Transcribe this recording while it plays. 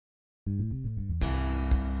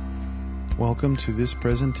Welcome to this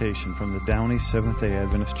presentation from the Downey Seventh-day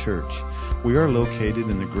Adventist Church. We are located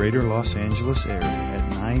in the greater Los Angeles area at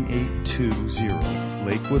 9820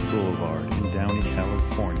 Lakewood Boulevard in Downey,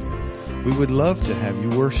 California. We would love to have you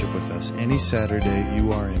worship with us any Saturday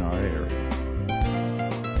you are in our area.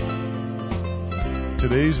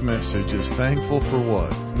 Today's message is Thankful for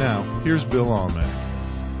What? Now, here's Bill Almack.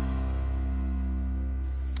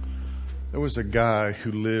 There was a guy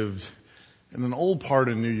who lived in an old part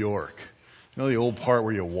of New York. You know, the old part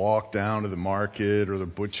where you walk down to the market or the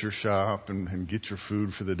butcher shop and get your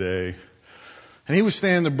food for the day. And he was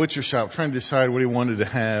standing in the butcher shop trying to decide what he wanted to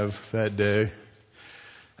have that day.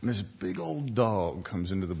 And this big old dog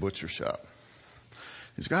comes into the butcher shop.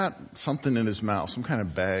 He's got something in his mouth, some kind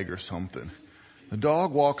of bag or something. The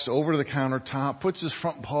dog walks over to the countertop, puts his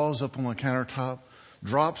front paws up on the countertop,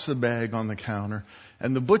 drops the bag on the counter,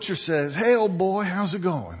 and the butcher says, "Hey, old boy, how's it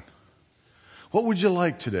going? What would you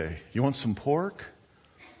like today? You want some pork?"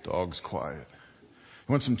 Dog's quiet.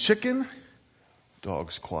 You want some chicken?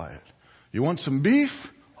 Dog's quiet. You want some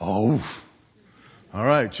beef? Oh, all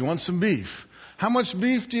right, you want some beef. How much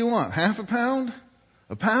beef do you want? Half a pound?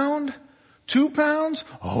 A pound? 2 pounds?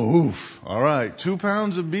 Oh, oof. All right, 2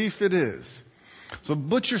 pounds of beef it is. So the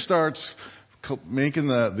butcher starts making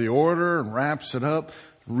the order and wraps it up,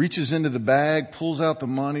 reaches into the bag, pulls out the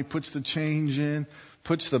money, puts the change in,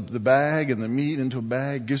 puts the bag and the meat into a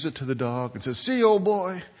bag, gives it to the dog, and says, "See you, old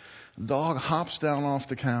boy." The dog hops down off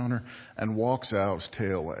the counter and walks out, his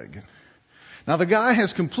tail wagging. Now the guy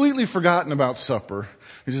has completely forgotten about supper.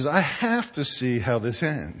 He says, "I have to see how this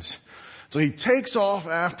ends." So he takes off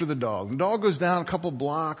after the dog. The dog goes down a couple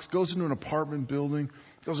blocks, goes into an apartment building,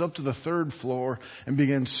 goes up to the 3rd floor, and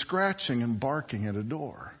begins scratching and barking at a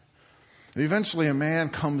door. And eventually a man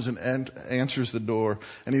comes and answers the door,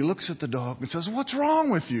 and he looks at the dog and says, "What's wrong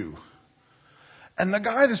with you?" And the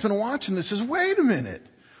guy that's been watching this says, "Wait a minute.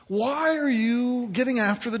 Why are you getting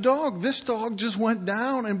after the dog? This dog just went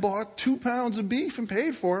down and bought 2 pounds of beef and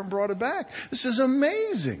paid for it and brought it back. This is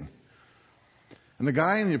amazing." And the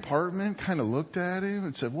guy in the apartment kind of looked at him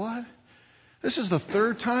and said, "What? This is the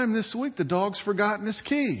 3rd time this week the dog's forgotten his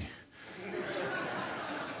key."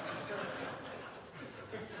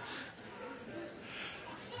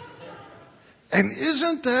 And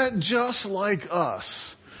isn't that just like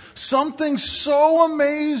us? Something so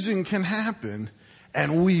amazing can happen,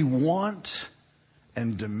 and we want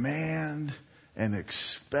and demand and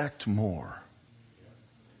expect more.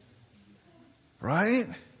 Right?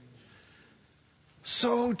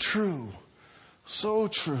 So true. So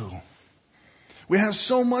true. We have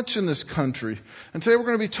so much in this country. And today we're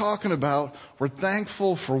going to be talking about we're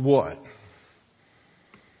thankful for what?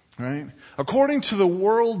 Right? According to the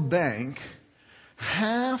World Bank,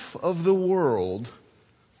 half of the world,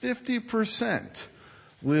 50%,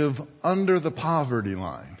 live under the poverty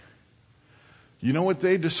line. You know what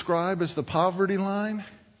they describe as the poverty line?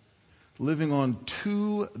 Living on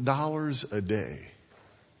 $2 a day.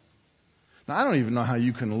 Now, I don't even know how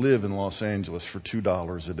you can live in Los Angeles for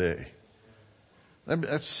 $2 a day.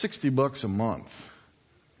 That's $60 a month.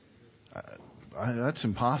 That's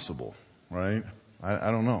impossible, right?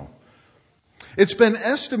 I don't know. It's been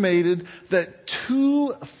estimated that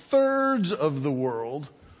 2/3 of the world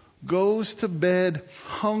goes to bed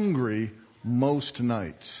hungry most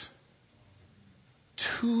nights.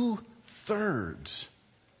 2/3.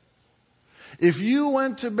 If you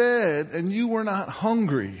went to bed and you were not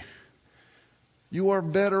hungry, you are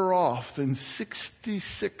better off than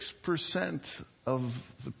 66% of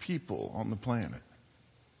the people on the planet.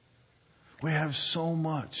 We have so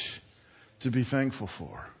much to be thankful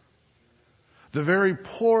for. The very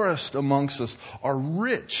poorest amongst us are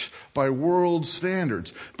rich by world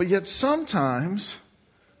standards. But yet sometimes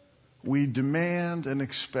we demand and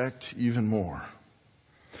expect even more.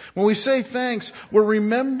 When we say thanks, we're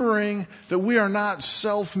remembering that we are not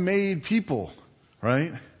self-made people,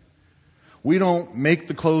 right? We don't make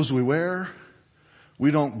the clothes we wear.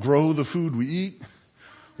 We don't grow the food we eat.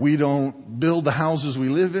 We don't build the houses we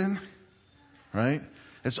live in, right?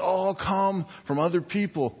 It's all come from other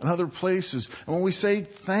people and other places. And when we say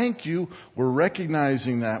thank you, we're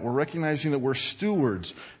recognizing that. We're recognizing that we're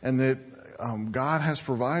stewards and that God has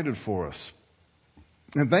provided for us.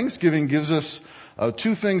 And Thanksgiving gives us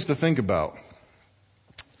 2 things to think about.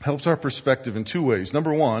 Helps our perspective in 2 ways.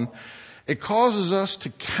 Number 1, it causes us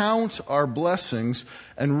to count our blessings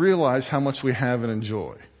and realize how much we have and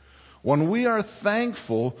enjoy. When we are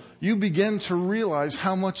thankful, you begin to realize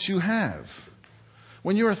how much you have.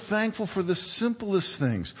 When you are thankful for the simplest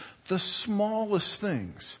things, the smallest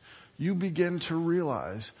things, you begin to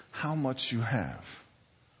realize how much you have.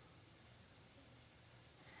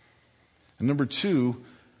 And number two,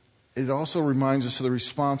 it also reminds us of the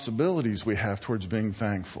responsibilities we have towards being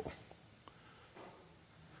thankful.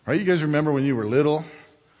 Right? You guys remember when you were little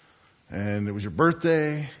and it was your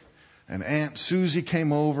birthday and Aunt Susie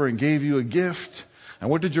came over and gave you a gift. And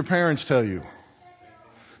what did your parents tell you?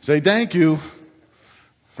 Say thank you.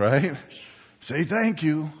 Right? Say thank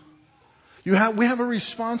you. We have a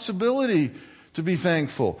responsibility to be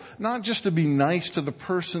thankful. Not just to be nice to the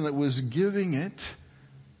person that was giving it,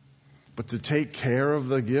 but to take care of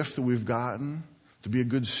the gift that we've gotten, to be a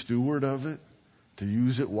good steward of it, to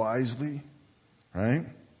use it wisely. Right?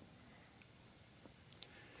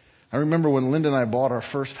 I remember when Linda and I bought our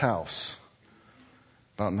first house,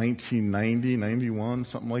 about 1990, 91,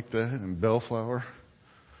 something like that, in Bellflower.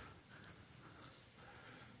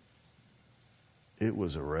 It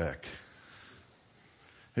was a wreck.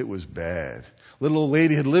 It was bad. Little old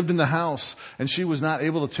lady had lived in the house, and she was not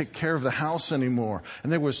able to take care of the house anymore.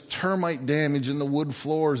 And there was termite damage in the wood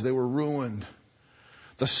floors. They were ruined.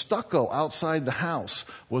 The stucco outside the house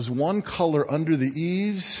was one color under the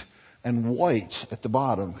eaves and white at the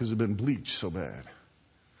bottom because it had been bleached so bad.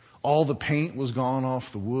 All the paint was gone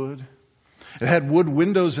off the wood. It had wood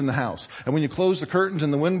windows in the house. And when you closed the curtains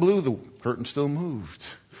and the wind blew, the curtain still moved.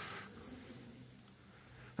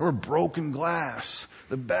 There were broken glass.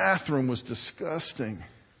 The bathroom was disgusting.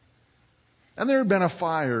 And there had been a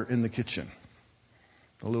fire in the kitchen.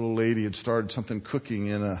 The little lady had started something cooking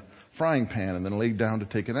in a frying pan and then laid down to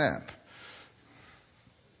take a nap.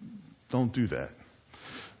 Don't do that.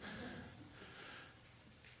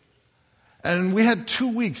 And we had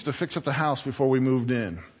 2 weeks to fix up the house before we moved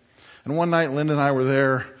in. And one night, Linda and I were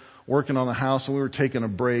there working on the house, and we were taking a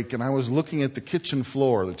break, and I was looking at the kitchen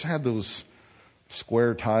floor that had those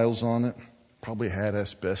square tiles on it. Probably had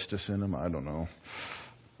asbestos in them, I don't know.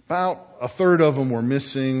 About a third of them were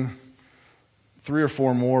missing. 3 or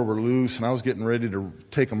 4 more were loose, and I was getting ready to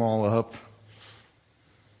take them all up.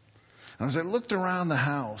 And as I looked around the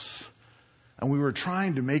house, and we were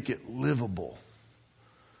trying to make it livable,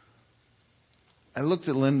 I looked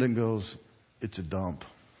at Linda and goes, it's a dump.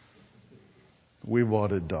 We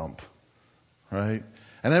bought a dump. Right?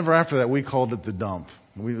 And ever after that, we called it the dump.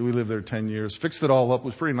 We lived there 10 years. Fixed it all up. It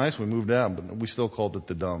was pretty nice when we moved out, but we still called it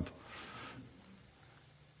the dump.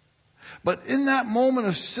 But in that moment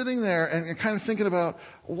of sitting there and kind of thinking about,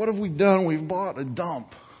 what have we done? We've bought a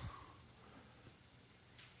dump.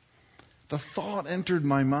 The thought entered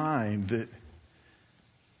my mind that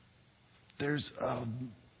there's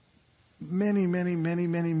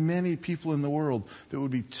many people in the world that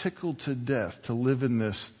would be tickled to death to live in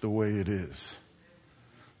this the way it is.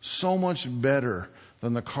 So much better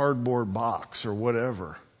than the cardboard box or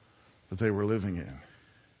whatever that they were living in.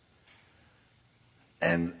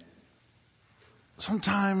 And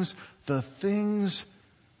sometimes the things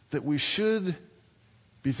that we should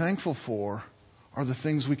be thankful for are the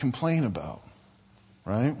things we complain about,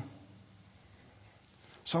 right?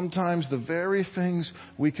 Sometimes the very things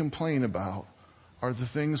we complain about are the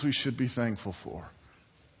things we should be thankful for.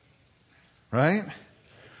 Right?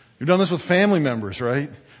 You've done this with family members, right?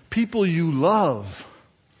 People you love.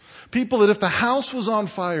 People that if the house was on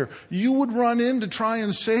fire, you would run in to try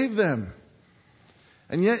and save them.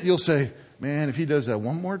 And yet you'll say, man, if he does that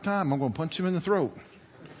one more time, I'm going to punch him in the throat.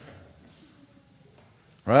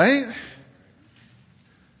 Right?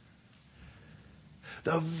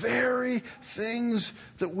 The very things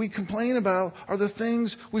that we complain about are the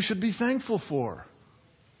things we should be thankful for.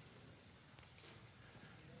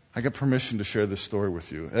 I got permission to share this story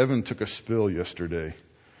with you. Evan took a spill yesterday.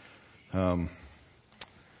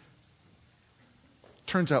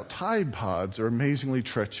 Turns out Tide Pods are amazingly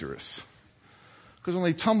treacherous. Because when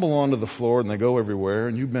they tumble onto the floor and they go everywhere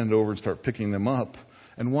and you bend over and start picking them up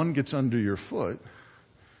and one gets under your foot,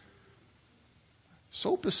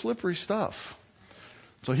 soap is slippery stuff.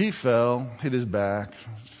 So he fell, hit his back,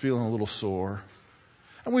 feeling a little sore.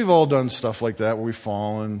 And we've all done stuff like that where we've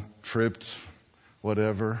fallen, tripped,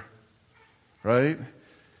 whatever. Right?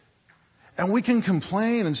 And we can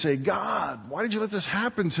complain and say, God, why did you let this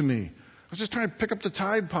happen to me? I was just trying to pick up the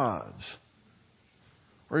Tide Pods.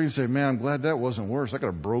 Or you say, man, I'm glad that wasn't worse. I could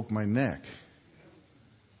have broke my neck.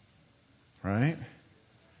 Right?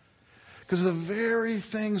 Because the very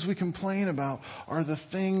things we complain about are the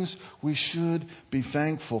things we should be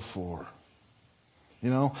thankful for. You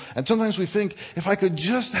know? And sometimes we think, if I could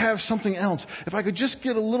just have something else, if I could just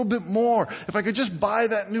get a little bit more, if I could just buy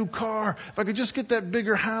that new car, if I could just get that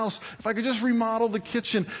bigger house, if I could just remodel the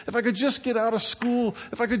kitchen, if I could just get out of school,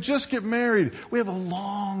 if I could just get married. We have a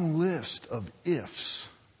long list of ifs.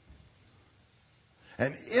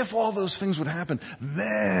 And if all those things would happen,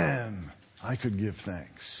 then I could give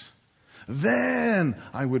thanks. then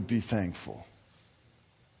I would be thankful.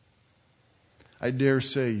 I dare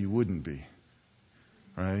say you wouldn't be,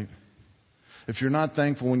 right? If you're not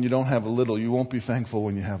thankful when you don't have a little, you won't be thankful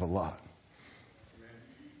when you have a lot.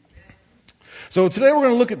 So today we're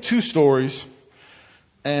going to look at two stories,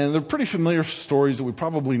 and they're pretty familiar stories that we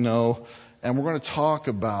probably know, and we're going to talk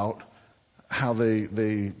about how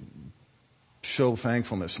they show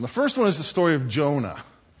thankfulness. And the first one is the story of Jonah.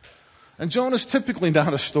 And Jonah's typically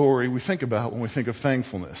not a story we think about when we think of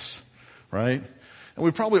thankfulness, right? And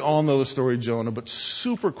we probably all know the story of Jonah, but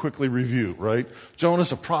super quickly review, right?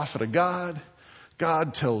 Jonah's a prophet of God.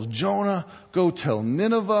 God tells Jonah, go tell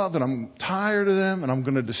Nineveh that I'm tired of them and I'm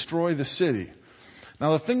going to destroy the city.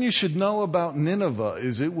 Now, the thing you should know about Nineveh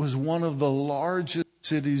is it was one of the largest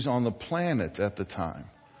cities on the planet at the time.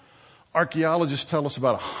 Archaeologists tell us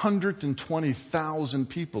about 120,000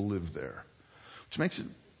 people lived there, which makes it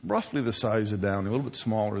roughly the size of Downey, a little bit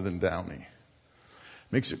smaller than Downey.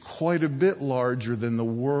 Makes it quite a bit larger than the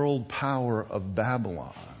world power of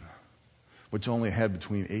Babylon, which only had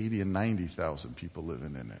between 80 and 90,000 people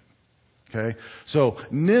living in it. Okay? So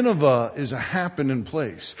Nineveh is a happening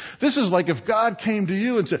place. This is like if God came to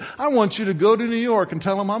you and said, I want you to go to New York and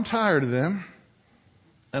tell them I'm tired of them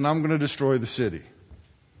and I'm going to destroy the city.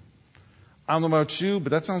 I don't know about you,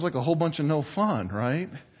 but that sounds like a whole bunch of no fun, right?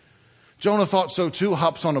 Jonah thought so too,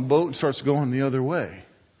 hops on a boat and starts going the other way.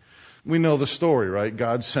 We know the story, right?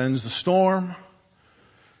 God sends the storm,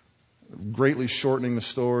 greatly shortening the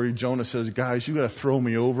story. Jonah says, guys, you got to throw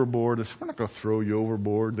me overboard. I said, we're not going to throw you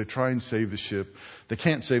overboard. They try and save the ship. They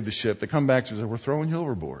can't save the ship. They come back to us and say, we're throwing you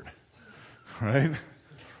overboard. Right?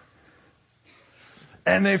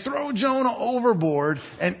 And they throw Jonah overboard,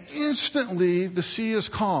 and instantly the sea is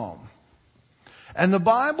calm. And the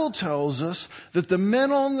Bible tells us that the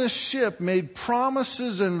men on this ship made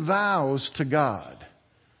promises and vows to God.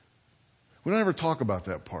 We don't ever talk about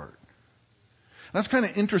that part. That's kind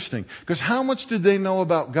of interesting, because how much did they know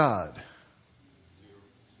about God?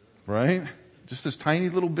 Right? Just this tiny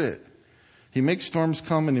little bit. He makes storms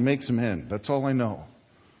come and he makes them end. That's all I know.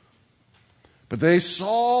 But they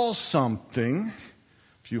saw something.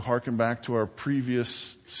 If you hearken back to our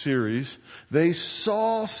previous series, they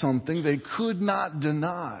saw something they could not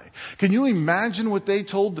deny. Can you imagine what they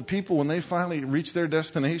told the people when they finally reached their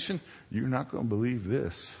destination? You're not going to believe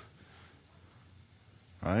this.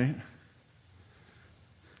 Right?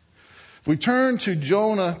 If we turn to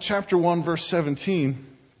Jonah chapter 1 verse 17,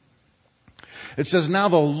 it says, now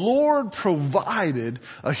the Lord provided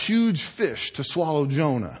a huge fish to swallow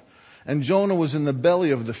Jonah. And Jonah was in the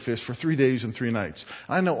belly of the fish for 3 days and 3 nights.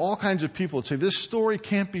 I know all kinds of people that say this story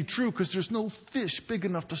can't be true because there's no fish big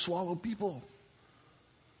enough to swallow people.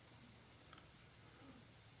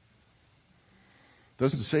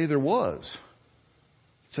 Doesn't say there was.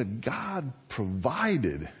 It said God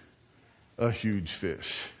provided a huge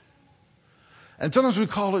fish. And sometimes we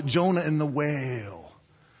call it Jonah and the whale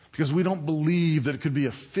because we don't believe that it could be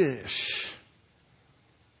a fish.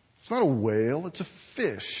 It's not a whale, it's a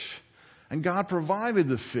fish. And God provided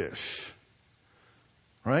the fish.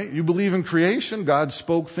 Right? You believe in creation. God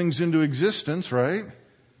spoke things into existence, right?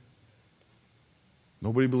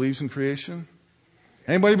 Nobody believes in creation?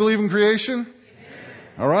 Anybody believe in creation?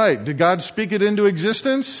 All right. Did God speak it into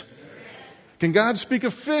existence? Can God speak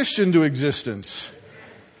a fish into existence?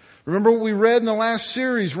 Remember what we read in the last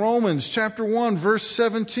series, Romans chapter 1, verse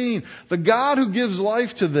 17. The God who gives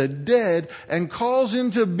life to the dead and calls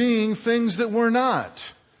into being things that were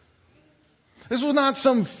not. This was not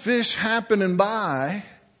some fish happening by.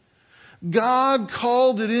 God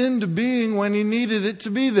called it into being when He needed it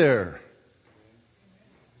to be there.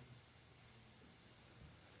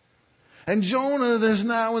 And Jonah is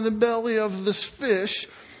now in the belly of this fish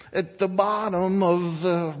at the bottom of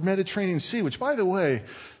the Mediterranean Sea, which, by the way,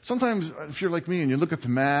 sometimes if you're like me and you look at the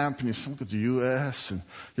map and you look at the U.S. and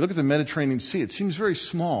you look at the Mediterranean Sea, it seems very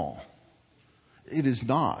small. It is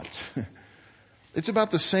not. It's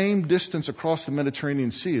about the same distance across the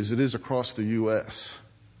Mediterranean Sea as it is across the U.S.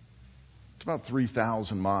 It's about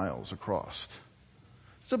 3,000 miles across.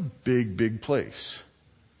 It's a big, big place.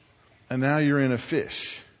 And now you're in a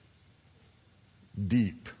fish.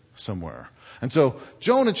 Deep somewhere. And so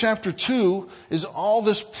Jonah chapter 2 is all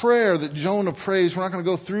this prayer that Jonah prays. We're not going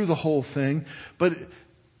to go through the whole thing. But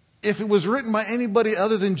if it was written by anybody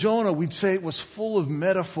other than Jonah, we'd say it was full of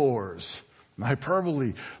metaphors and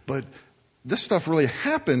hyperbole. But this stuff really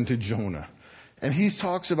happened to Jonah. And he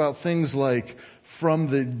talks about things like, from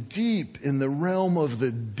the deep in the realm of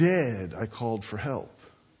the dead, I called for help.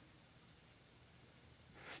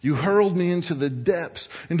 You hurled me into the depths,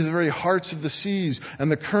 into the very hearts of the seas,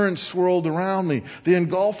 and the currents swirled around me. The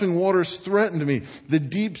engulfing waters threatened me. The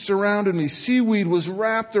deep surrounded me. Seaweed was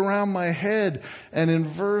wrapped around my head. And in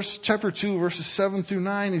chapter 2, verses 7 through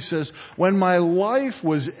 9, he says, when my life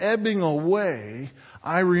was ebbing away,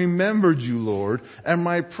 I remembered you, Lord, and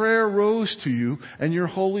my prayer rose to you and your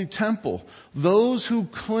holy temple. Those who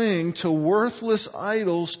cling to worthless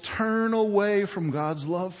idols turn away from God's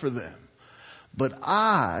love for them. But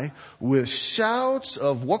I, with shouts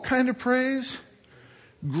of what kind of praise?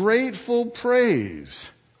 Grateful praise,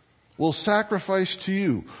 will sacrifice to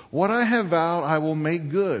you. What I have vowed, I will make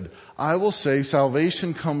good. I will say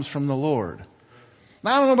salvation comes from the Lord.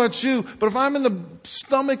 Now, I don't know about you, but if I'm in the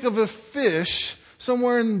stomach of a fish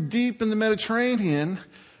somewhere deep in the Mediterranean,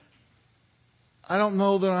 I don't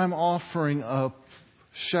know that I'm offering up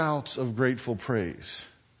shouts of grateful praise.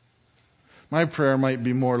 My prayer might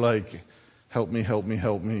be more like, help me, help me,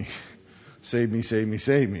 help me. Save me, save me,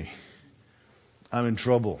 save me. I'm in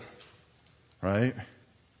trouble. Right?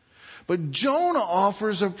 But Jonah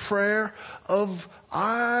offers a prayer of,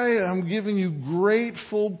 I am giving you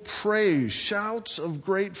grateful praise, shouts of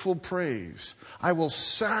grateful praise. I will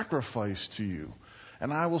sacrifice to you,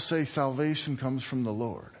 and I will say salvation comes from the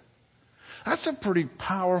Lord. That's a pretty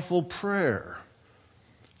powerful prayer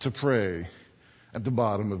to pray at the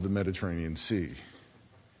bottom of the Mediterranean Sea.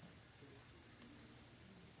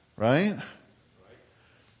 Right?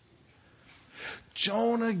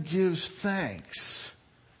 Jonah gives thanks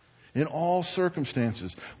in all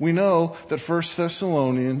circumstances. We know that 1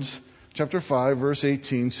 Thessalonians chapter 5 verse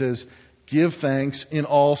 18 says, give thanks in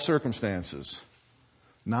all circumstances.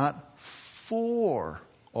 Not for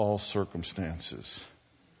all circumstances,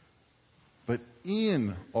 but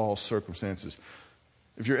in all circumstances.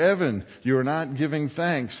 If you're Evan, you're not giving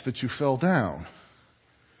thanks that you fell down.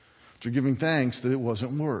 You're giving thanks that it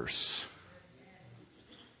wasn't worse.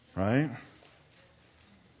 Right?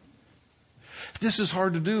 This is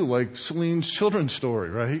hard to do, like Celine's children's story,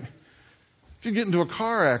 right? If you get into a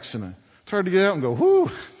car accident, it's hard to get out and go, whoo,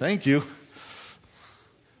 thank you.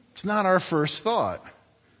 It's not our first thought.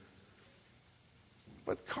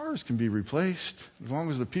 But cars can be replaced as long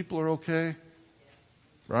as the people are okay.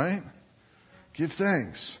 Right? Give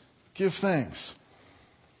thanks. Give thanks.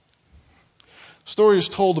 Story is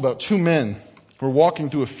told about two men who were walking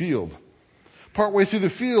through a field. Partway through the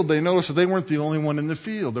field, they noticed that they weren't the only one in the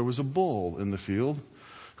field. There was a bull in the field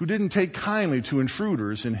who didn't take kindly to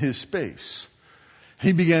intruders in his space.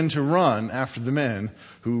 He began to run after the men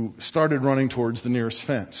who started running towards the nearest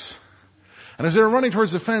fence. And as they were running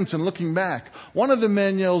towards the fence and looking back, one of the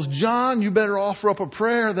men yells, John, you better offer up a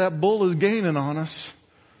prayer. That bull is gaining on us.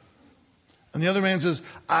 And the other man says,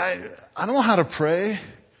 I don't know how to pray.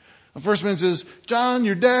 The first man says, John,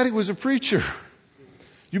 your daddy was a preacher.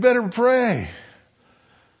 You better pray.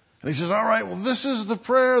 And he says, all right, well, this is the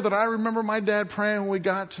prayer that I remember my dad praying when we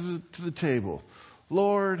got to the table.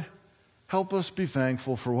 Lord, help us be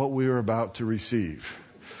thankful for what we are about to receive.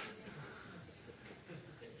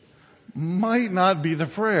 Might not be the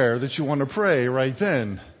prayer that you want to pray right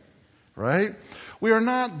then. Right? We are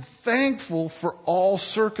not thankful for all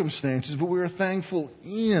circumstances, but we are thankful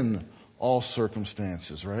in all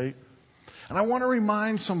circumstances, right? And I want to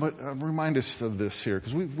remind us of this here,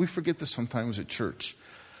 because we forget this sometimes at church.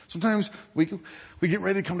 Sometimes we get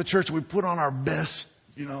ready to come to church and we put on our best,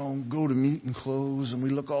 go to meeting clothes, and we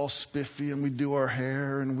look all spiffy, and we do our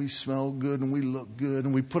hair, and we smell good, and we look good,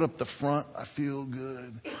 and we put up the front, I feel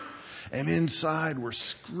good. And inside we're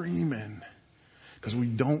screaming because we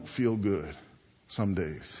don't feel good some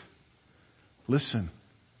days. Listen,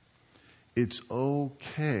 it's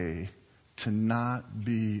okay to not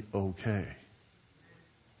be okay.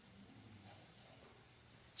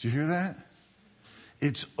 Did you hear that?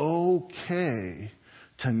 It's okay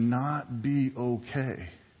to not be okay.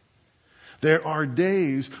 There are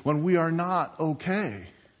days when we are not okay.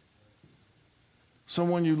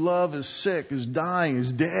 Someone you love is sick, is dying,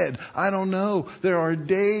 is dead. I don't know. There are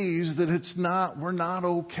days that we're not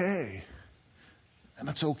okay. And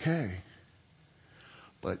that's okay.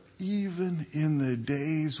 But even in the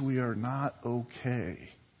days we are not okay,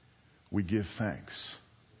 we give thanks.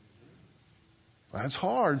 That's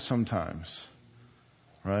hard sometimes,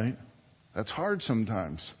 right? That's hard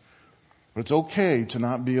sometimes. But it's okay to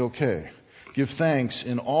not be okay. Give thanks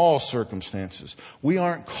in all circumstances. We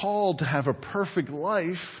aren't called to have a perfect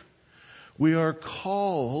life. We are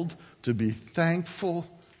called to be thankful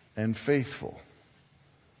and faithful,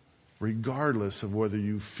 regardless of whether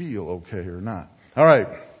you feel okay or not. All right.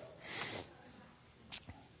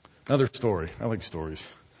 Another story. I like stories.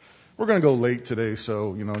 We're going to go late today,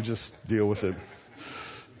 so, just deal with it.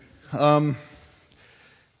 One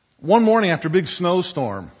morning after a big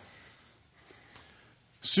snowstorm,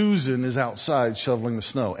 Susan is outside shoveling the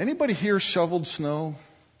snow. Anybody here shoveled snow?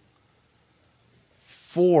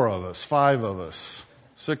 4 of us, 5 of us,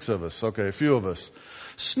 6 of us. Okay, a few of us.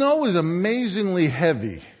 Snow is amazingly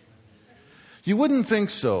heavy. You wouldn't think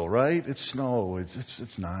so, right? It's snow.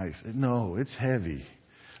 It's nice. No, it's heavy.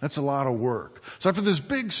 That's a lot of work. So after this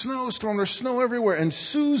big snowstorm, there's snow everywhere, and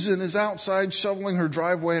Susan is outside shoveling her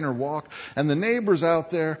driveway and her walk, and the neighbor's out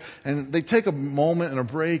there, and they take a moment and a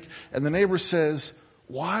break, and the neighbor says,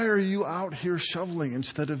 "Why are you out here shoveling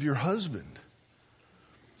instead of your husband?"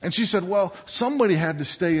 And she said, "Well, somebody had to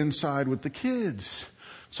stay inside with the kids.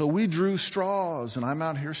 So we drew straws, and I'm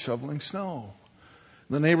out here shoveling snow."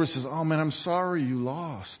 The neighbor says, "Oh man, I'm sorry you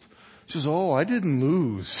lost." She says, "Oh, I didn't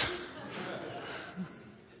lose."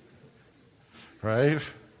 Right?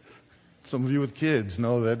 Some of you with kids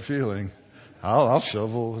know that feeling. I'll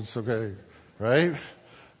shovel. It's okay. Right?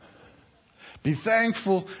 Be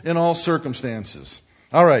thankful in all circumstances.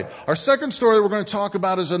 All right. Our second story that we're going to talk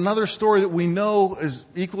about is another story that we know as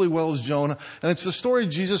equally well as Jonah. And it's the story of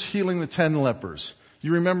Jesus healing the 10 lepers.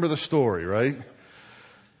 You remember the story, right?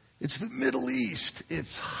 It's the Middle East.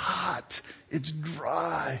 It's hot. It's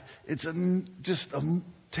dry. It's just a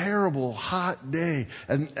terrible, hot day.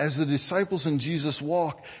 And as the disciples and Jesus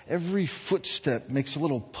walk, every footstep makes a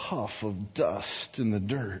little puff of dust in the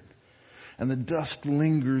dirt. And the dust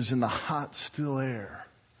lingers in the hot, still air.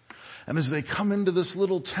 And as they come into this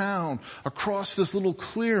little town, across this little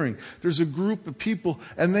clearing, there's a group of people,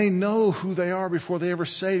 and they know who they are before they ever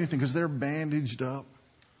say anything because they're bandaged up.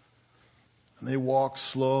 And they walk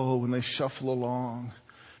slow and they shuffle along.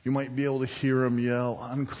 You might be able to hear them yell,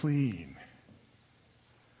 "Unclean."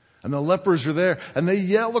 And the lepers are there, and they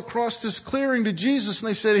yell across this clearing to Jesus, and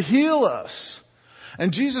they say, "Heal us."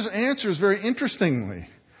 And Jesus answers very interestingly.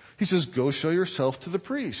 He says, "Go show yourself to the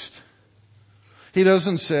priest." He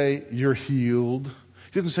doesn't say, "You're healed."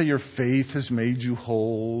 He doesn't say, "Your faith has made you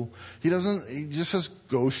whole." He just says,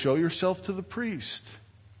 "Go show yourself to the priest."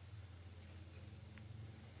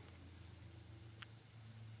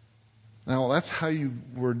 Now, that's how you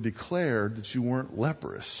were declared that you weren't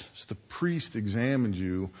leprous. So the priest examined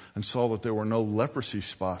you and saw that there were no leprosy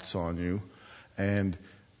spots on you and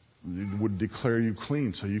would declare you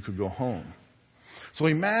clean so you could go home. So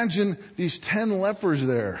imagine these 10 lepers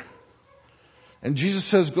there. And Jesus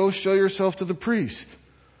says, "Go show yourself to the priest."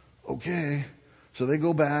 Okay. So they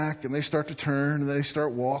go back and they start to turn and they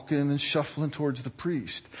start walking and shuffling towards the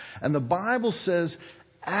priest. And the Bible says,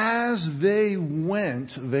 as they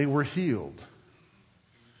went, they were healed.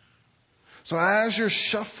 So as you're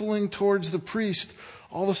shuffling towards the priest,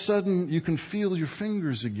 all of a sudden you can feel your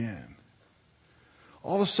fingers again.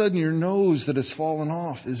 All of a sudden your nose that has fallen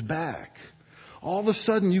off is back. All of a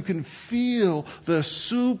sudden you can feel the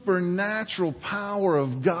supernatural power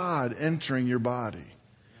of God entering your body.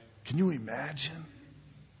 Can you imagine?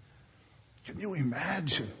 Can you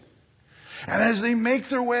imagine? And as they make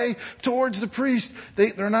their way towards the priest,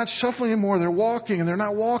 they're not shuffling anymore. They're walking, and they're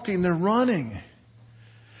not walking. They're running.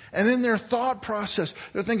 And in their thought process,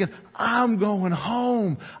 they're thinking, "I'm going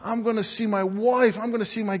home. I'm going to see my wife. I'm going to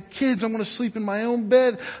see my kids. I'm going to sleep in my own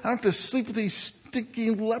bed. I don't have to sleep with these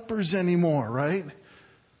stinking lepers anymore," right?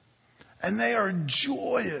 And they are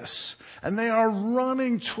joyous. And they are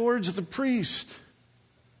running towards the priest.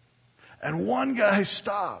 And one guy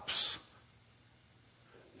stops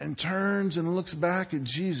and turns and looks back at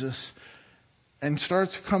Jesus and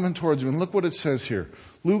starts coming towards him. And look what it says here.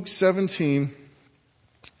 Luke 17,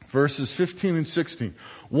 verses 15 and 16.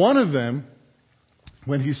 One of them,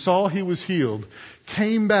 when he saw he was healed,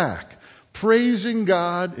 came back, praising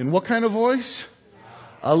God in what kind of voice?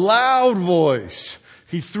 A loud voice.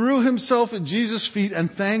 He threw himself at Jesus' feet and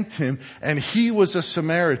thanked him, and he was a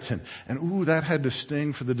Samaritan. And that had to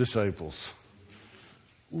sting for the disciples.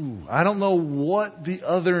 I don't know what the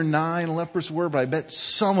other 9 lepers were, but I bet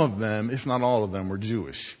some of them, if not all of them, were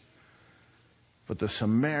Jewish. But the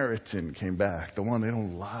Samaritan came back, the one they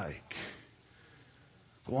don't like,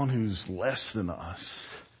 the one who's less than us,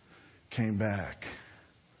 came back.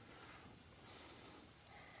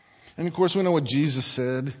 And of course we know what Jesus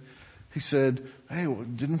said. He said, "Hey,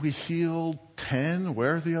 didn't we heal 10?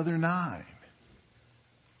 Where are the other 9?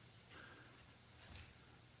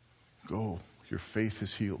 Go. Your faith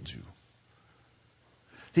has healed you."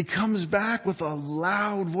 He comes back with a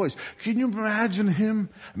loud voice. Can you imagine him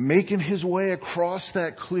making his way across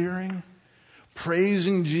that clearing,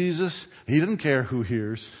 praising Jesus? He doesn't care who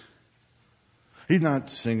hears. He's not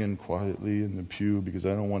singing quietly in the pew because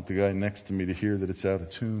I don't want the guy next to me to hear that it's out of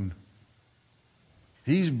tune.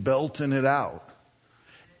 He's belting it out.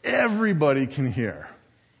 everybody can hear.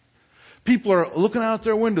 People are looking out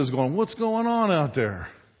their windows going, what's going on out there?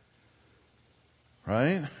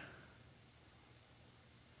 Right?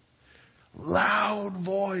 Loud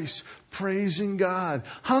voice praising God.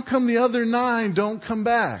 How come the other 9 don't come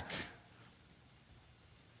back?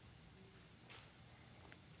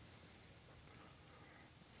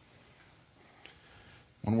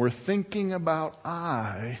 When we're thinking about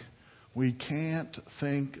I, we can't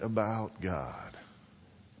think about God.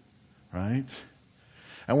 Right?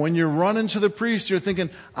 And when you're running to the priest, you're thinking,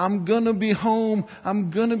 I'm going to be home.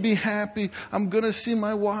 I'm going to be happy. I'm going to see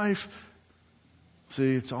my wife.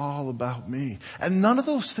 See, it's all about me. And none of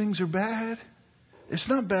those things are bad. It's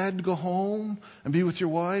not bad to go home and be with your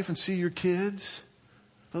wife and see your kids.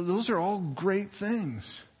 Those are all great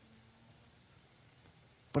things.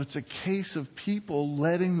 But it's a case of people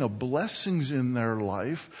letting the blessings in their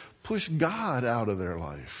life push God out of their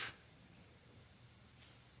life.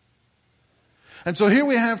 And so here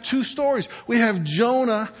we have 2 stories. We have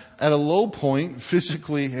Jonah at a low point,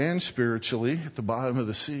 physically and spiritually, at the bottom of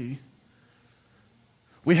the sea.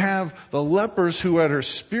 We have the lepers who had her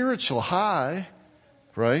spiritual high,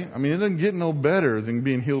 right? I mean, it doesn't get no better than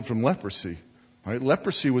being healed from leprosy. Right?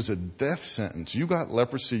 Leprosy was a death sentence. You got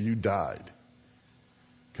leprosy, you died.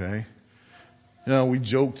 Okay? You know, we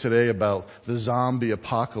joked today about the zombie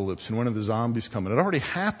apocalypse and when are the zombies coming. It already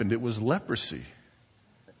happened. It was leprosy.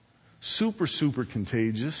 Super, super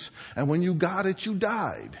contagious. And when you got it, you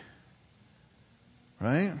died.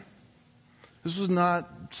 Right? This was not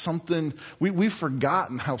something, we've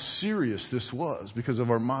forgotten how serious this was because of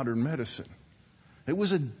our modern medicine. It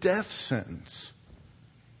was a death sentence.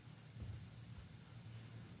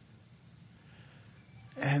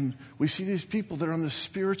 And we see these people that are on the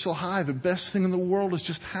spiritual high. The best thing in the world has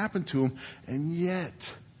just happened to them. And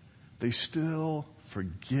yet, they still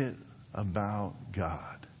forget about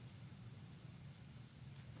God.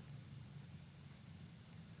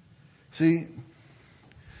 See,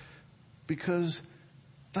 because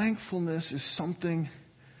thankfulness is something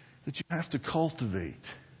that you have to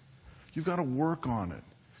cultivate. You've got to work on it.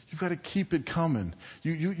 You've got to keep it coming.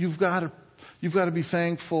 You've got to be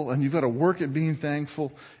thankful, and you've got to work at being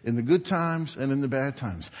thankful in the good times and in the bad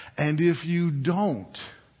times. And if you don't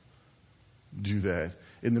do that,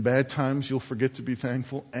 in the bad times you'll forget to be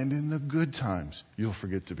thankful, and in the good times you'll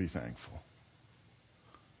forget to be thankful.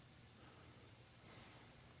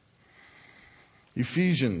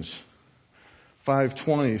 Ephesians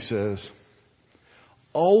 5:20 says,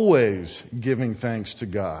 always giving thanks to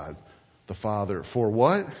God the Father for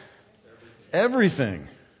what? Everything.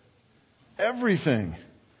 Everything. Do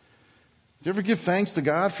you ever give thanks to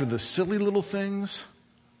God for the silly little things?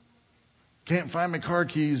 Can't find my car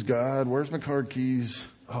keys, God. Where's my car keys?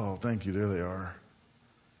 Oh, thank you. There they are.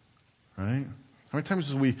 Right? How many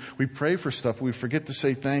times we pray for stuff, we forget to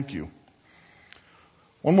say thank you?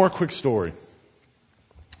 One more quick story.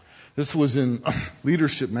 This was in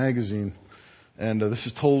Leadership Magazine, and this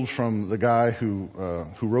is told from the guy who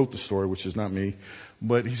wrote the story, which is not me.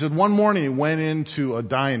 But he said one morning he went into a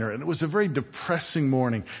diner, and it was a very depressing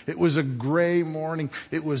morning. It was a gray morning.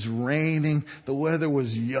 It was raining. The weather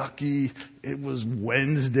was yucky. It was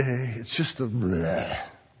Wednesday. It's just a bleh,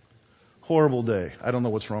 horrible day. I don't know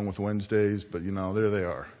what's wrong with Wednesdays, but there they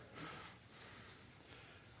are.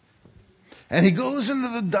 And he goes into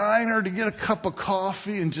the diner to get a cup of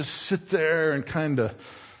coffee and just sit there and kind of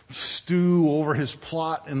stew over his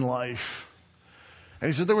plot in life. And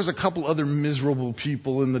he said there was a couple other miserable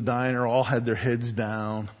people in the diner, all had their heads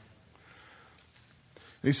down. And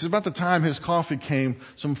he says about the time his coffee came,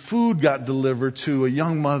 some food got delivered to a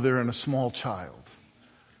young mother and a small child.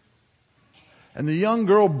 And the young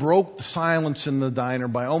girl broke the silence in the diner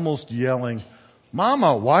by almost yelling,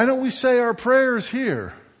 "Mama, why don't we say our prayers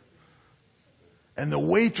here?" And the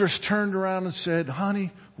waitress turned around and said,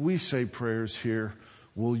 "Honey, we say prayers here.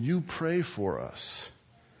 Will you pray for us?"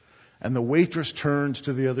 And the waitress turns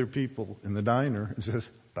to the other people in the diner and says,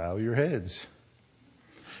 "Bow your heads."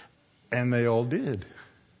 And they all did.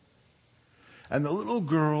 And the little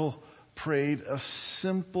girl prayed a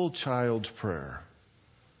simple child's prayer.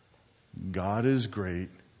 God is great.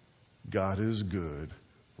 God is good.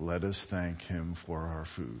 Let us thank Him for our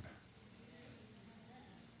food.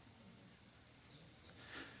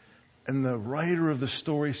 And the writer of the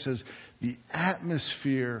story says the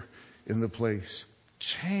atmosphere in the place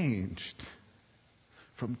changed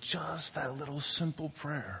from just that little simple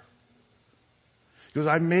prayer. Because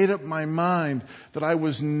I made up my mind that I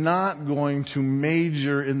was not going to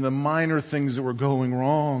major in the minor things that were going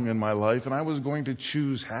wrong in my life, and I was going to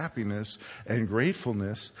choose happiness and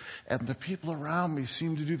gratefulness. And the people around me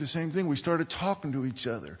seemed to do the same thing. We started talking to each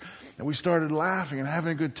other, and we started laughing and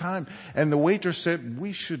having a good time. And the waiter said,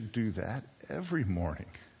 we should do that every morning.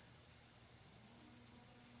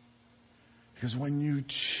 Because when you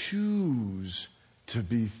choose to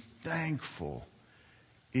be thankful,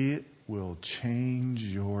 it will change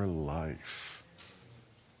your life.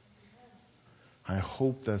 I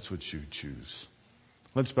hope that's what you choose.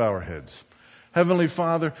 Let's bow our heads. Heavenly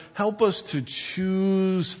Father, help us to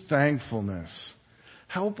choose thankfulness.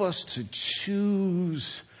 Help us to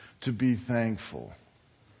choose to be thankful.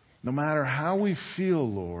 No matter how we feel,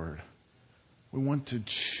 Lord, we want to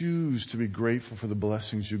choose to be grateful for the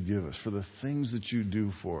blessings you give us, for the things that you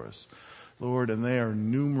do for us, Lord, and they are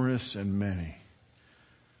numerous and many.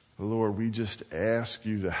 Lord, we just ask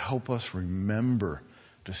you to help us remember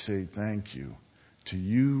to say thank you to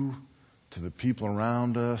you, to the people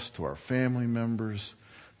around us, to our family members,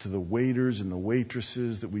 to the waiters and the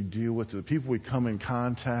waitresses that we deal with, to the people we come in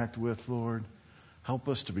contact with, Lord. Help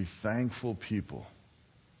us to be thankful people.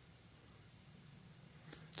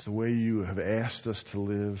 It's the way you have asked us to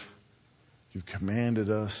live. You've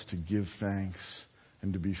commanded us to give thanks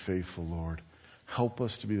and to be faithful, Lord. Help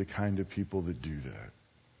us to be the kind of people that do that.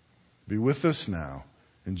 Be with us now.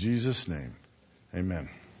 In Jesus' name, amen.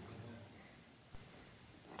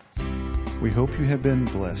 We hope you have been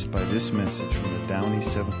blessed by this message from the Downey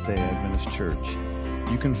Seventh-day Adventist Church.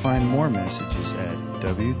 You can find more messages at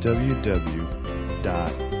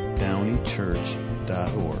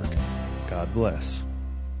www.downeychurch.org. God bless.